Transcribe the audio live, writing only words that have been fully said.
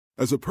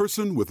As a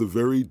person with a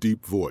very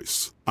deep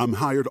voice, I'm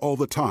hired all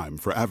the time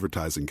for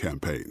advertising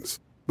campaigns.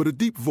 But a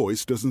deep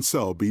voice doesn't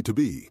sell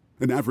B2B,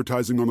 and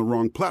advertising on the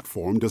wrong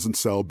platform doesn't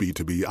sell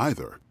B2B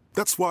either.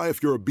 That's why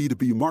if you're a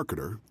B2B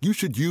marketer, you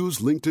should use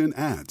LinkedIn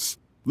ads.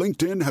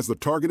 LinkedIn has the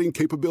targeting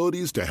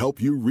capabilities to help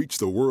you reach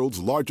the world's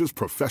largest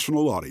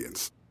professional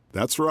audience.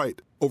 That's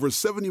right, over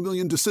 70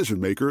 million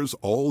decision makers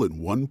all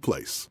in one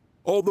place.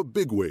 All the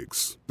big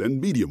wigs,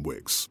 then medium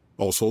wigs,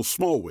 also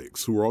small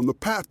wigs who are on the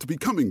path to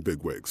becoming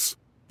big wigs.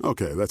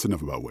 Okay, that's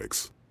enough about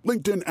wigs.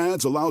 LinkedIn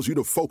ads allows you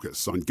to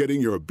focus on getting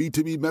your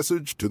B2B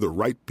message to the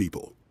right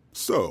people.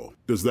 So,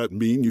 does that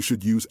mean you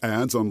should use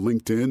ads on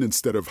LinkedIn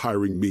instead of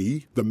hiring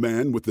me, the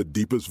man with the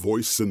deepest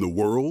voice in the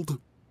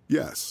world?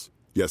 Yes.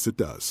 Yes, it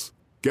does.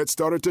 Get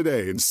started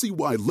today and see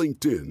why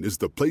LinkedIn is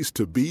the place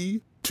to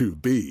be to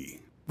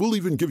be. We'll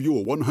even give you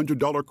a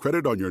 $100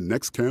 credit on your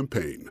next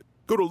campaign.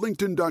 Go to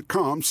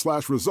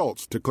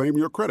linkedin.com/results to claim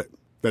your credit.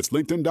 That's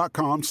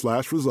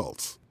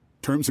linkedin.com/results.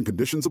 Terms and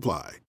conditions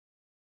apply.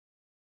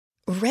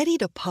 Ready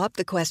to pop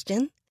the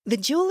question? The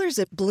jewelers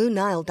at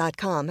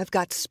BlueNile.com have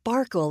got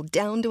sparkle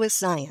down to a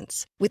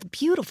science with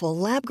beautiful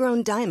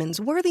lab-grown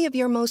diamonds worthy of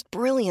your most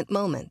brilliant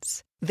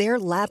moments. Their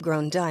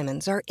lab-grown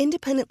diamonds are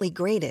independently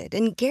graded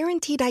and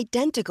guaranteed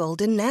identical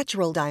to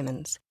natural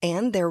diamonds,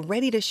 and they're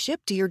ready to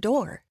ship to your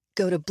door.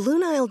 Go to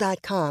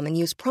BlueNile.com and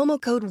use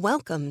promo code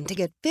WELCOME to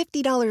get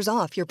 $50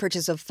 off your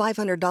purchase of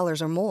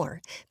 $500 or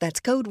more. That's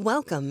code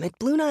WELCOME at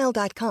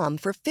BlueNile.com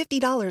for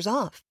 $50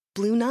 off.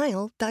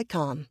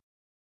 BlueNile.com.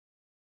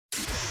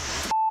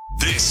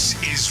 This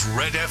is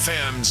Red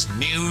FM's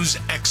News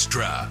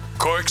Extra,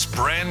 Cork's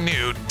brand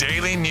new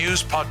daily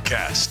news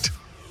podcast.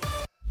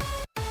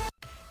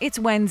 It's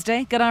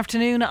Wednesday. Good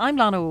afternoon. I'm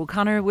Lana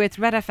O'Connor with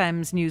Red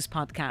FM's News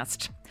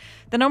Podcast.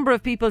 The number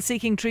of people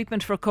seeking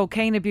treatment for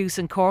cocaine abuse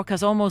in Cork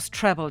has almost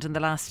trebled in the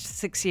last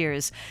 6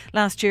 years.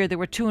 Last year, there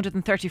were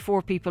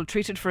 234 people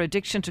treated for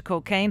addiction to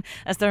cocaine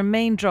as their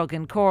main drug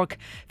in Cork.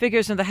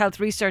 Figures from the Health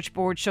Research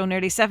Board show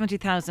nearly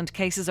 70,000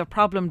 cases of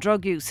problem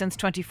drug use since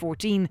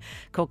 2014.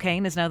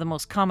 Cocaine is now the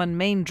most common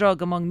main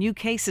drug among new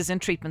cases in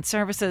treatment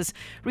services.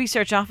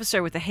 Research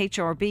officer with the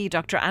HRB,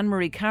 Dr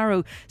Anne-Marie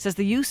Carew, says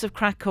the use of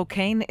crack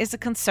cocaine is a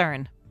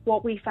concern.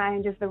 What we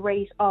found is the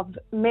rate of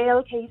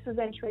male cases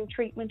entering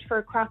treatment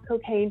for crack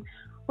cocaine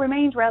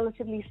remained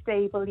relatively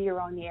stable year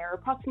on year.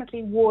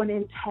 Approximately 1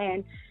 in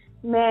 10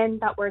 men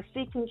that were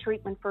seeking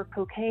treatment for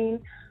cocaine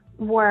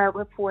were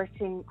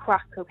reporting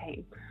crack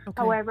cocaine.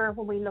 Okay. However,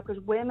 when we look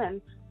at women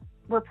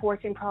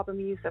reporting problem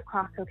use of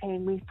crack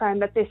cocaine, we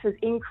found that this has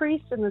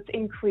increased, and it's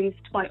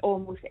increased by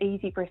almost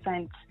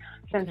 80%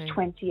 since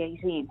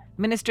 2018.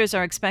 Ministers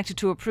are expected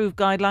to approve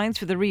guidelines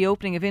for the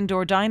reopening of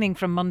indoor dining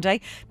from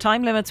Monday.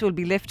 Time limits will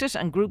be lifted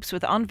and groups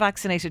with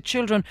unvaccinated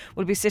children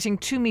will be sitting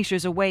 2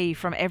 metres away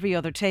from every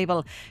other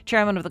table.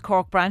 Chairman of the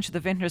Cork branch of the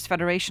Vintners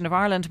Federation of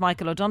Ireland,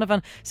 Michael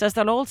O'Donovan, says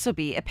there'll also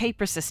be a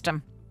paper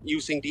system.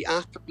 Using the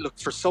app, look,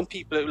 for some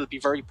people it will be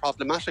very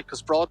problematic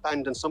because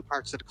broadband in some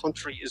parts of the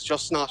country is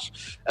just not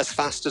as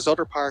fast as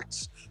other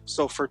parts.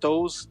 So for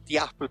those, the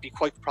app will be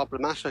quite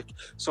problematic.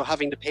 So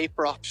having the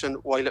paper option,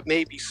 while it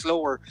may be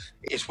slower,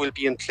 it will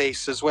be in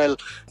place as well.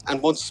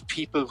 And once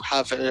people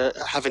have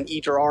an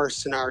either-or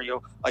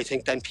scenario, I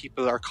think then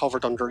people are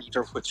covered under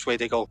either which way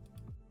they go.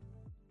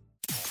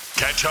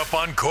 Catch up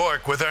on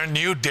Cork with our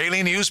new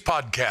daily news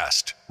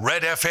podcast,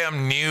 Red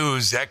FM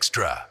News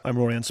Extra. I'm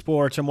Rory in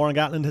Sport. Warren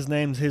Gatland has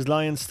named his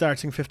Lions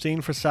starting 15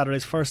 for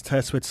Saturday's first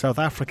test with South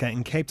Africa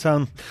in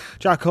Capetown.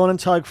 Jack Conan,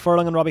 Tyg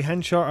Furlong and Robbie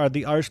Henshaw are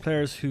the Irish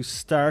players who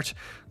start.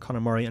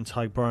 Conor Murray and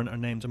Tyg Byrne are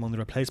named among the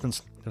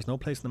replacements. There's no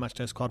place in the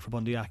matchday squad for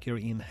Bundy Aki or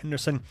Ian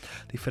Henderson.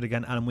 They fit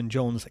again Alan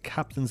Wynne-Jones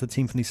captains the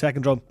team from the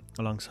second row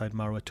alongside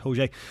Maro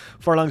Itoje.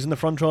 Furlong's in the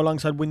front row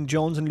alongside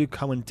Wynne-Jones and Luke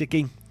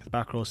Cowan-Dickey. The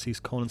back row sees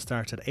Conan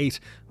start at 8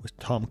 with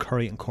Tom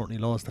Curry and Courtney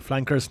Law as the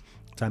flankers.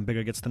 Dan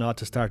Bigger gets the nod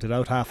to start at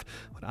out half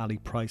with Ali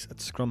Price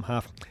at scrum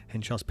half.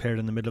 Henshaw's paired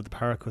in the middle of the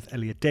park with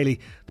Elliot Daly.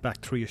 The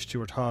back three is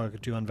Stuart Hogg,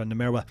 Duan van der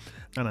Merwe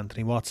and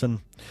Anthony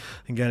Watson.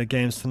 Again,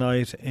 games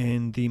tonight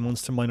in the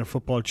Munster Minor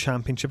Football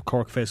Championship.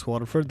 Cork face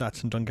Waterford.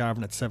 That's in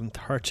Dungarvan at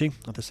 7:30.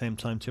 At the same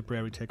time,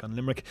 Tipperary take on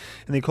Limerick.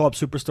 In the Co-op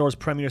Superstore's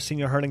Premier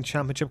Senior Hurling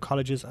Championship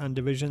Colleges and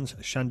Divisions,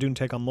 Shandoon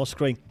take on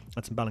Musgrave.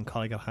 That's in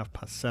Ballincollig at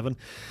 7:30.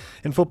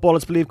 In football,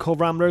 it's believed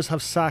Cove Ramblers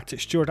have sacked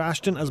Stuart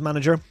Ashton as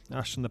manager.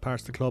 Ashton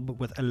departs the club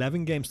with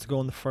 11 games to go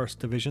in the first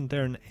division.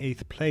 They're in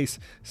 8th place,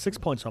 6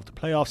 points off the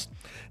playoffs.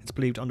 It's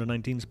believed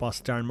under-19s boss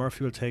Darren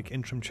Murphy will take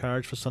interim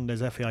charge for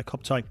Sunday's FAI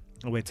Cup tie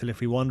away to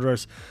Liffey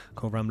Wanderers.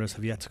 Cove Ramblers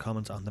have yet to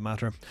comment on the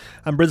matter.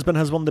 And Brisbane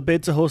has won the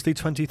bid to host the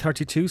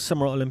 2032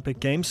 Summer Olympic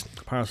Games.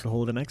 Paris will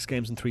hold the next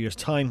Games in 3 years'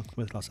 time,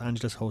 with Los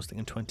Angeles hosting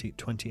in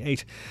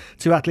 2028.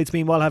 2 athletes,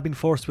 meanwhile, have been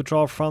forced to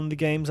withdraw from the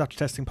Games after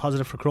testing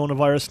positive for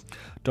coronavirus.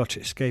 Dutch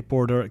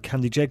skateboarder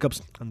Candy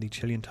Jacobs and the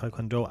Chilean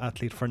Taekwondo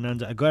athlete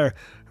Fernanda Aguirre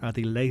are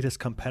the latest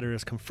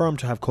competitors confirmed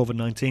to have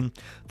COVID-19.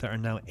 There are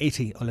now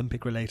 80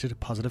 Olympic-related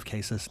positive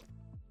cases.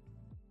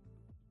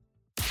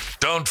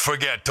 Don't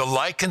forget to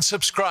like and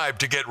subscribe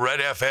to get Red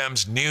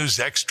FM's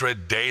News Extra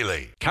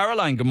daily.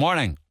 Caroline, good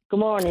morning. Good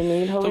morning,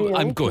 Neil. How are you?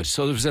 I'm good.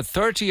 So there was a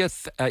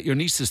 30th, your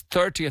niece's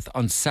 30th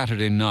on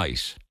Saturday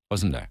night,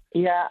 wasn't there?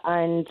 Yeah,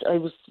 and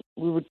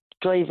we were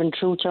driving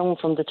through town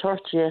from the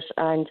 30th,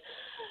 and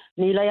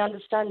Neil, I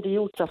understand the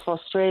youths are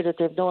frustrated.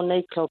 They've no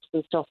nightclubs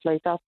and stuff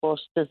like that, but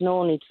there's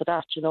no need for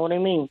that, you know what I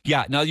mean?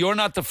 Yeah, now you're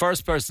not the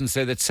first person to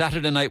say that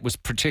Saturday night was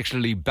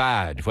particularly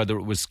bad, whether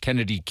it was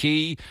Kennedy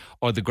Quay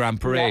or the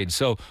Grand Parade. Yeah.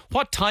 So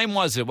what time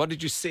was it? What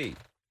did you see?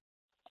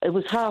 It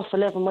was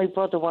 11:30. My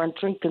brother weren't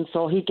drinking,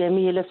 so he gave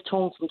me a lift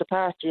home from the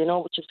party, you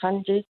know, which was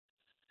handy.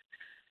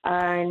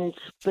 And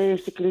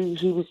basically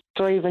he was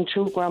driving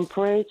through Grand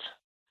Parade,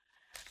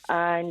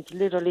 and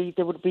literally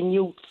there would have been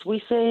youths,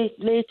 we say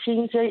late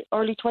teens,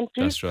 early 20s.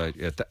 That's right,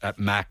 yeah, at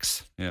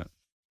max, yeah.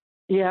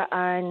 Yeah,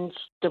 and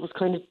there was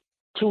kind of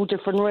two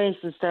different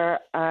races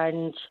there,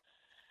 and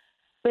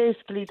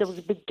basically there was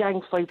a big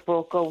gang fight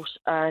broke out,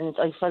 and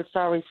I felt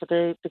sorry for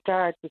the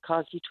guard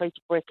because he tried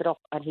to break it up,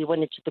 and he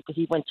went to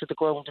the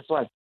ground as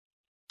well.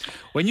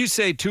 When you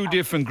say two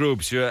different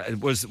groups, were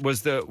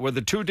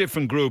the two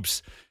different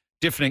groups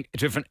different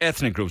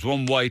ethnic groups,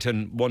 one white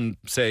and one,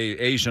 say,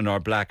 Asian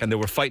or black, and they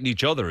were fighting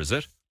each other, is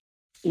it?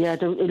 Yeah,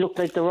 it looked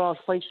like they were all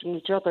fighting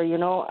each other, you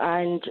know,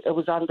 and it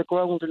was on the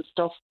ground and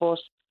stuff, but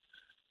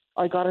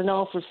I got an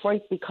awful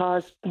fright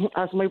because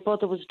as my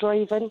brother was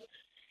driving,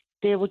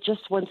 they went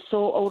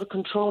so out of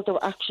control, they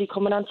were actually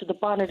coming onto the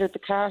bonnet of the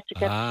car to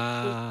get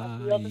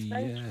on the other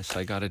side. Yes,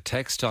 I got a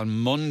text on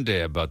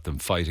Monday about them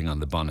fighting on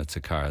the bonnets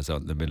of cars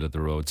out in the middle of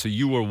the road. So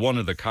you were one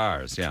of the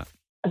cars, yeah.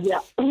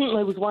 Yeah,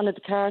 I was one of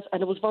the cars,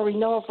 and it was very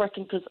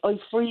nerve-wracking because our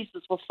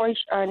freezers were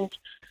fresh, and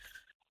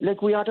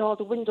like we had all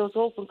the windows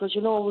open because, you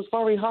know, it was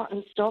very hot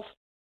and stuff.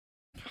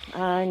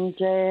 And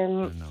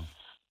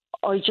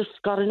I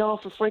just got an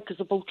awful fright because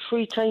about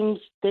 3 times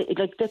they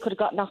could have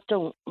got knocked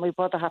down. My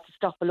brother had to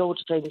stop a load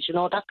of times, you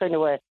know, that kind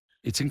of way.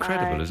 It's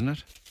incredible, isn't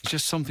it? It's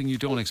just something you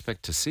don't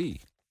expect to see.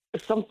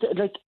 It's something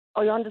like,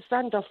 I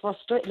understand they're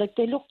frustrated. Like,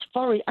 they looked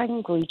very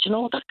angry, you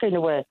know, that kind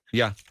of way.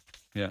 Yeah,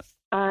 yeah.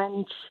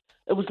 And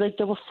it was like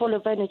they were full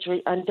of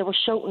energy and they were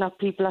shouting at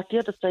people at the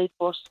other side,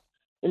 but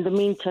in the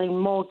meantime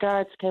more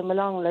guards came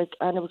along, like,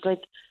 and it was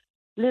like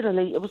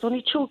literally it was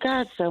only 2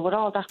 guards there with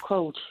all that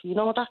crowd, you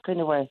know, that kind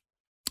of way.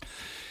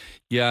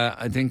 Yeah,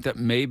 I think that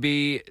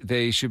maybe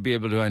they should be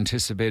able to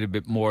anticipate a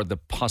bit more the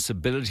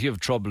possibility of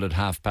trouble at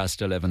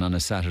 11:30 on a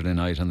Saturday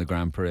night on the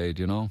Grand Parade,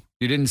 you know?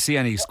 You didn't see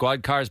any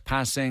squad cars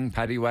passing,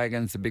 paddy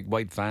wagons, the big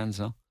white vans,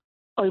 no?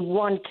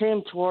 One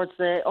came towards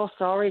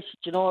sorry,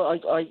 you know,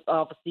 I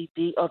obviously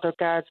the other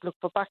guards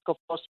looked for backup,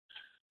 but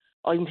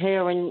I'm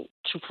hearing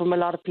from a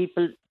lot of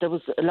people there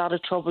was a lot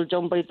of trouble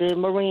done by the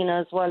marina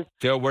as well.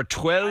 There were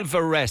 12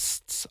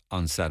 arrests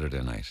on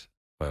Saturday night,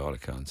 by all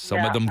accounts.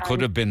 Some of them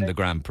could have been the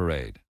Grand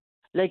Parade.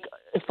 Like,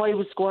 if I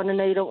was going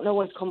and I don't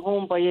know, I'd come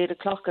home by 8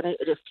 o'clock, and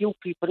a few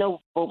people now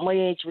about my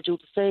age would do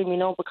the same, you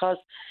know, because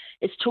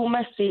it's too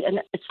messy, and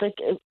it's like,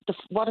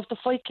 what if the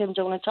fight came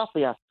down on top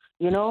of you,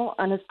 you know?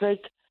 And it's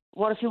like,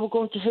 what if you were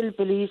going to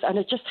hillbillies and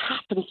it just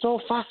happened so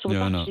fast? It was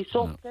actually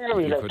so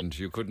scary.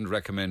 You couldn't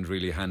recommend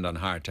really hand on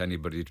heart to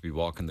anybody to be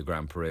walking the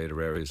Grand Parade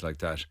or areas like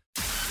that.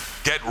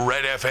 Get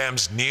Red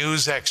FM's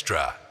News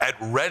Extra at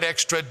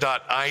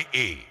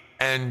redextra.ie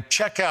and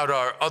check out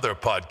our other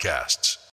podcasts.